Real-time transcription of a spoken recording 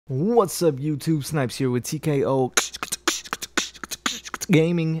What's up, YouTube? Snipes here with TKO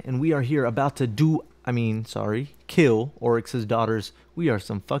Gaming, and we are here about to kill ORYX's daughters. We are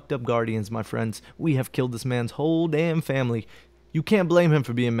some fucked up guardians, my friends. We have killed this man's whole damn family. You can't blame him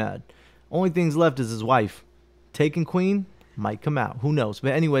for being mad. Only things left is his wife. Taken queen might come out, who knows.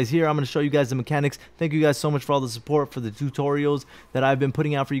 But anyways, here I'm going to show you guys the mechanics. Thank you guys so much for all the support, for the tutorials that I've been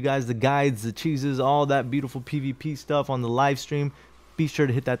putting out for you guys, the guides, the cheeses, all that beautiful PvP stuff on the live stream. Be sure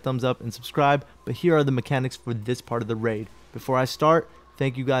to hit that thumbs up and subscribe. But here are the mechanics for this part of the raid. Before I start,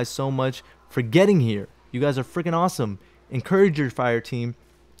 thank you guys so much for getting here. You guys are freaking awesome. Encourage your fire team.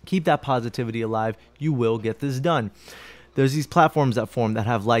 Keep that positivity alive. You will get this done. There's these platforms that form that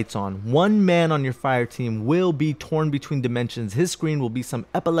have lights on. One man on your fire team will be torn between dimensions. His screen will be some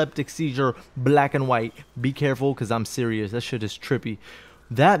epileptic seizure, black and white. Be careful, because I'm serious. That shit is trippy.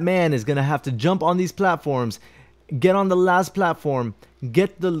 That man is going to have to jump on these platforms, get on the last platform,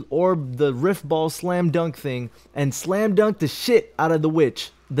 get the orb, the rift ball slam dunk thing, and slam dunk the shit out of the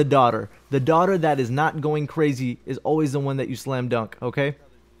witch, the daughter. The daughter that is not going crazy is always the one that you slam dunk, okay?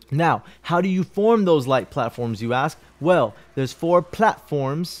 Now, how do you form those light platforms, you ask? Well, there's 4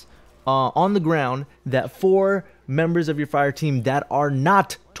 platforms on the ground that 4 members of your fire team that are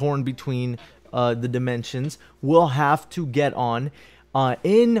not torn between the dimensions will have to get on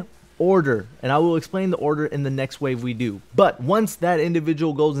in order, and I will explain the order in the next wave we do. But once that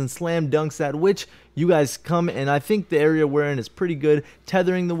individual goes and slam dunks that witch, you guys come, and I think the area we're in is pretty good.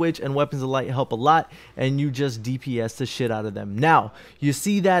 Tethering the witch and weapons of light help a lot, and you just DPS the shit out of them. Now, you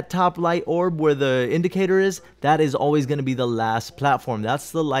see that top light orb where the indicator is? That is always going to be the last platform. That's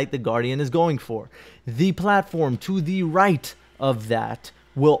the light the Guardian is going for. The platform to the right of that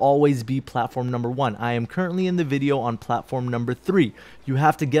will always be platform number 1. I am currently in the video on platform number 3. You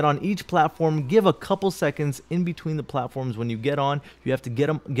have to get on each platform, give a couple seconds in between the platforms. When you get on, you have to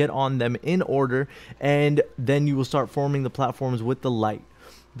get on them in order, and then you will start forming the platforms with the light.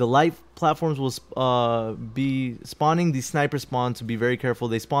 The light platforms will be spawning. These sniper spawns, so be very careful.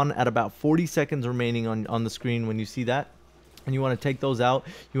 They spawn at about 40 seconds remaining on the screen when you see that. And you want to take those out.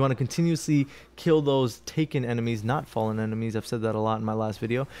 You want to continuously kill those taken enemies, not fallen enemies. I've said that a lot in my last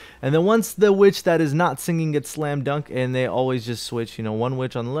video. And then once the witch that is not singing gets slam dunk, and they always just switch, you know, one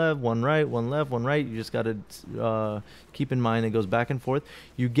witch on the left, one right, one left, one right. You just got to keep in mind it goes back and forth.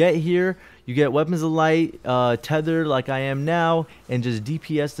 You get here, you get weapons of light, tethered like I am now, and just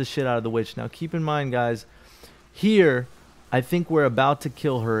DPS the shit out of the witch. Now keep in mind, guys, here I think we're about to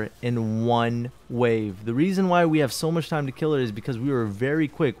kill her in one wave. The reason why we have so much time to kill her is because we were very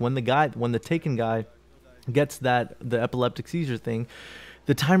quick. When the taken guy gets the epileptic seizure thing,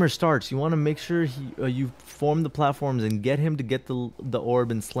 the timer starts. You want to make sure you form the platforms and get him to get the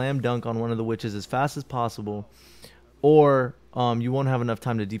orb and slam dunk on one of the witches as fast as possible, or you won't have enough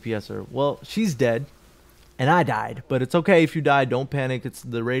time to DPS her. Well, she's dead. And I died, but it's okay if you die. Don't panic.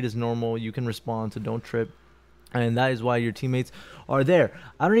 The raid is normal. You can respond, so don't trip. And that is why your teammates are there.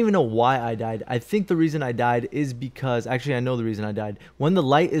 I don't even know why I died. I think the reason I died is because, actually I know the reason I died. When the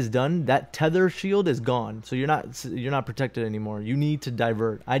light is done, that tether shield is gone. So you're not protected anymore. You need to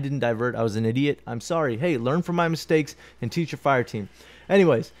divert. I didn't divert. I was an idiot. I'm sorry. Hey, learn from my mistakes and teach your fire team.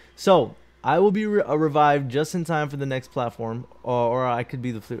 Anyways, so I will be revived just in time for the next platform, or I could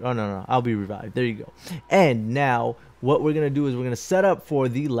be the no, I'll be revived. There you go. And now what we're going to do is we're going to set up for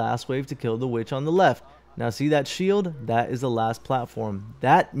the last wave to kill the witch on the left. Now see that shield? That is the last platform.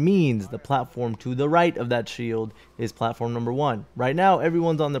 That means the platform to the right of that shield is platform number 1. Right now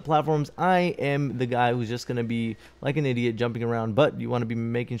everyone's on their platforms. I am the guy who's just going to be like an idiot jumping around, but you want to be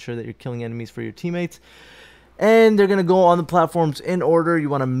making sure that you're killing enemies for your teammates. And they're going to go on the platforms in order. You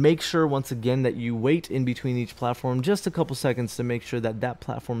want to make sure, once again, that you wait in between each platform just a couple seconds to make sure that that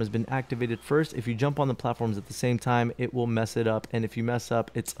platform has been activated first. If you jump on the platforms at the same time, it will mess it up. And if you mess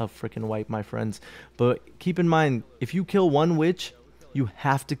up, it's a freaking wipe, my friends. But keep in mind, if you kill one witch, you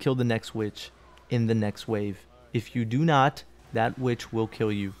have to kill the next witch in the next wave. If you do not, that witch will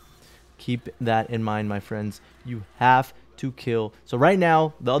kill you. Keep that in mind, my friends. You have to kill. So right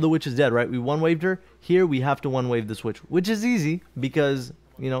now the other witch is dead, right? We one-waved her. Here we have to one-wave this witch, which is easy because,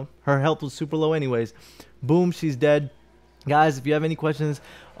 you know, her health was super low anyways. Boom, she's dead. Guys, if you have any questions,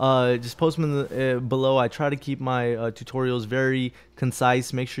 just post them in the, below. I try to keep my tutorials very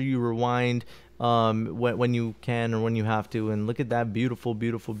concise. Make sure you rewind when you can or when you have to, and look at that beautiful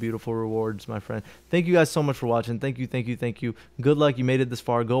rewards, my friend. Thank you guys so much for watching. Thank you. Good luck. You made it this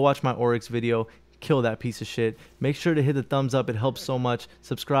far. Go watch my ORYX video. Kill that piece of shit. Make sure to hit the thumbs up. It helps so much.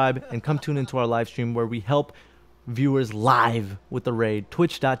 Subscribe and come tune into our live stream where we help viewers live with the raid.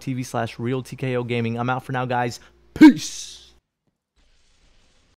 Twitch.tv/realtkOgaming. I'm out for now, guys. Peace.